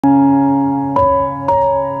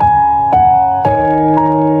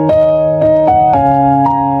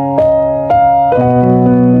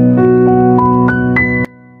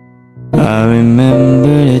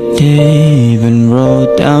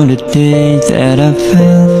on the day that I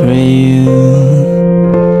fell for you.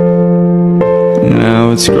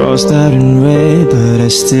 Now it's crossed out in red, but I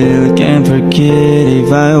still can't forget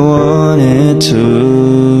if I wanted to.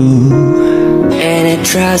 And it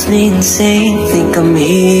drives me insane, think I'm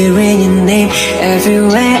hearing your name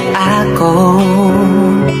everywhere I go.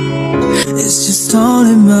 It's just all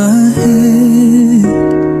in my head.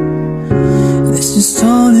 It's just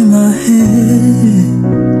all in my head.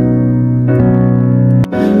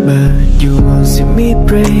 But you won't see me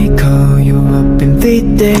break. Call you up in 3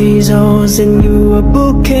 days. I'll send you a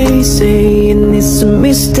bouquet, saying it's a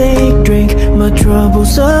mistake. Drink my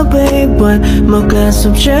troubles away, but my glass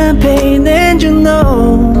of champagne. And you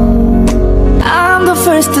know I'm the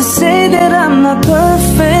first to say that I'm not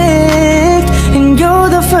perfect, and you're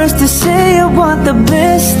the first to say you want the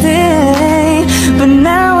best thing.